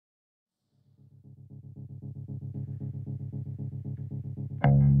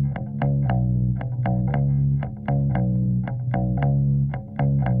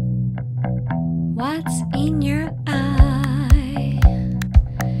What's in your eye?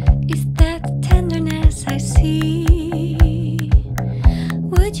 Is that tenderness I see?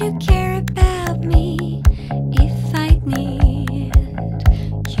 Would you care about me if I need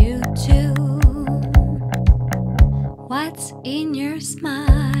you to? What's in your smile?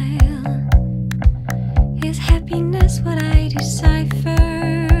 Is happiness what I decipher?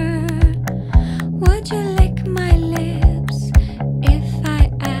 Would you lick my lips if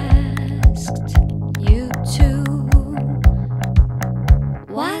I asked you to?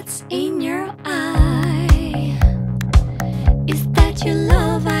 What's in your eye? Is that your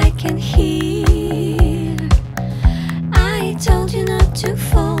love I can hear? I told you not to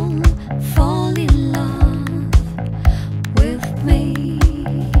fall in love with me.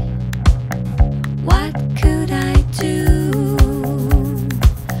 What could I do?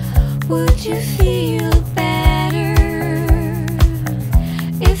 Would you feel better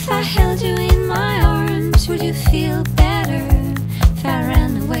if I held you in my arms? Would you feel better if I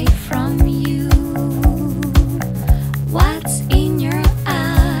ran away from you? What's in your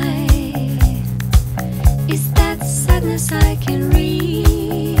eye? Is that sadness I can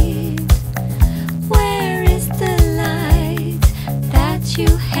read? Where is the light that you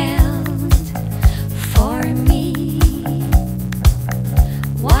held for me?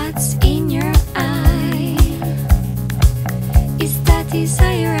 What's in your eye? Is that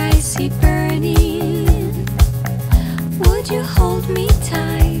desire I see burning? Would you hold me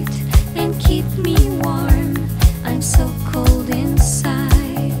tight and keep me warm? I'm so cold inside.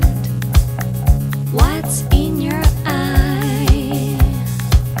 What's in your eye?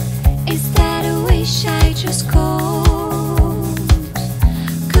 Is that a wish I just called?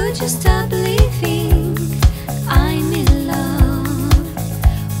 Could you stop